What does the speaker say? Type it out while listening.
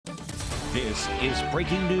This is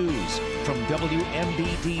breaking news from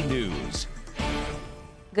WMBD News.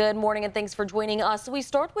 Good morning and thanks for joining us. We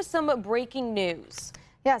start with some breaking news.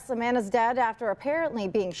 Yes, a man is dead after apparently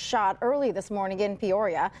being shot early this morning in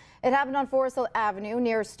Peoria. It happened on Forest Hill Avenue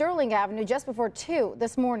near Sterling Avenue just before 2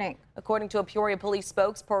 this morning. According to a Peoria police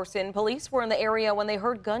spokesperson, police were in the area when they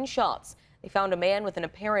heard gunshots. They found a man with an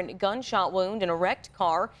apparent gunshot wound in a wrecked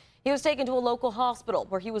car. He was taken to a local hospital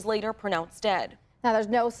where he was later pronounced dead. Now, there's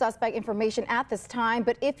no suspect information at this time,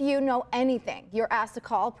 but if you know anything, you're asked to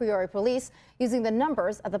call Peoria Police using the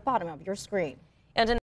numbers at the bottom of your screen. And